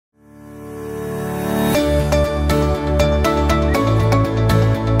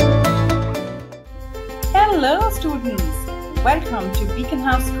Welcome to Beacon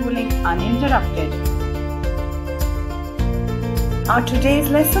House Schooling Uninterrupted. Our today's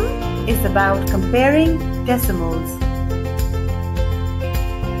lesson is about comparing decimals.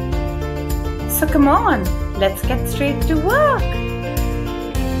 So come on, let's get straight to work.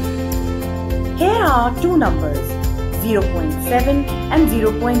 Here are two numbers, 0.7 and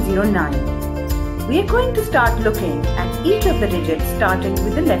 0.09. We are going to start looking at each of the digits starting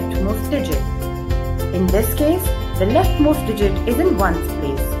with the leftmost digit. In this case, the leftmost digit is in ones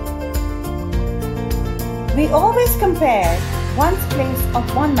place. We always compare ones place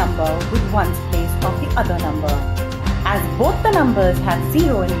of one number with ones place of the other number. As both the numbers have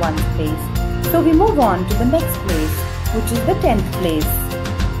 0 in ones place, so we move on to the next place, which is the 10th place.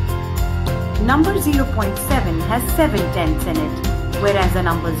 Number 0.7 has 7 tenths in it, whereas the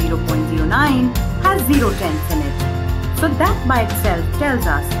number 0.09 has 0 tenths in it. So that by itself tells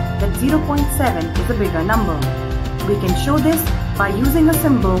us that 0.7 is a bigger number. We can show this by using a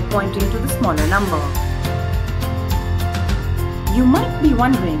symbol pointing to the smaller number. You might be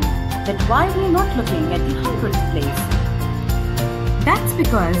wondering that why we are not looking at the hundredth place. That's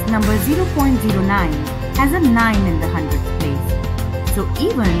because number 0.09 has a 9 in the hundredth place. So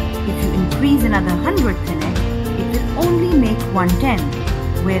even if you increase another hundredth in it, it will only make 1 tenth,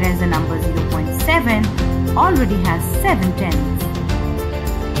 whereas the number 0.7 already has 7 tenths.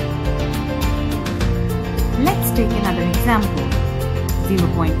 Let's take another example,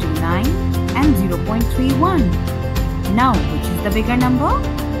 0.29 and 0.31. Now, which is the bigger number?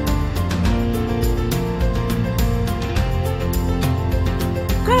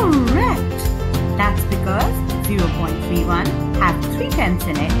 Correct! That's because 0.31 has 3 tenths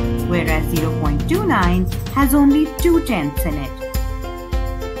in it, whereas 0.29 has only 2 tenths in it.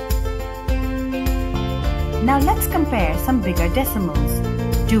 Now let's compare some bigger decimals,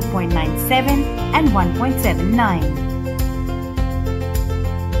 2.97 and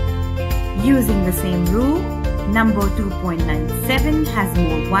 1.79. Using the same rule, number 2.97 has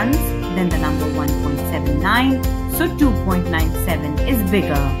more ones than the number 1.79, so 2.97 is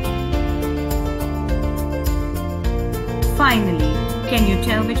bigger. Finally, can you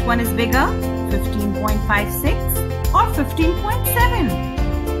tell which one is bigger, 15.56 or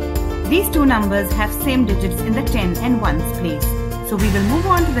 15.7? These two numbers have same digits in the 10 and ones place. So we will move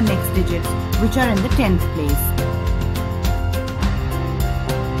on to the next digits, which are in the 10th place.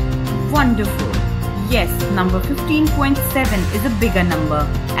 Wonderful! Yes, number 15.7 is a bigger number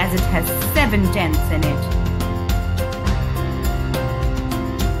as it has 7 tenths in it.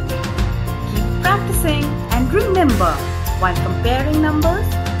 Keep practicing and remember, while comparing numbers,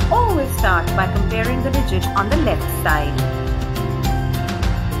 always start by comparing the digit on the left side.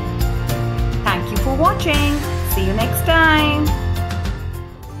 Thank you for watching. See you next time.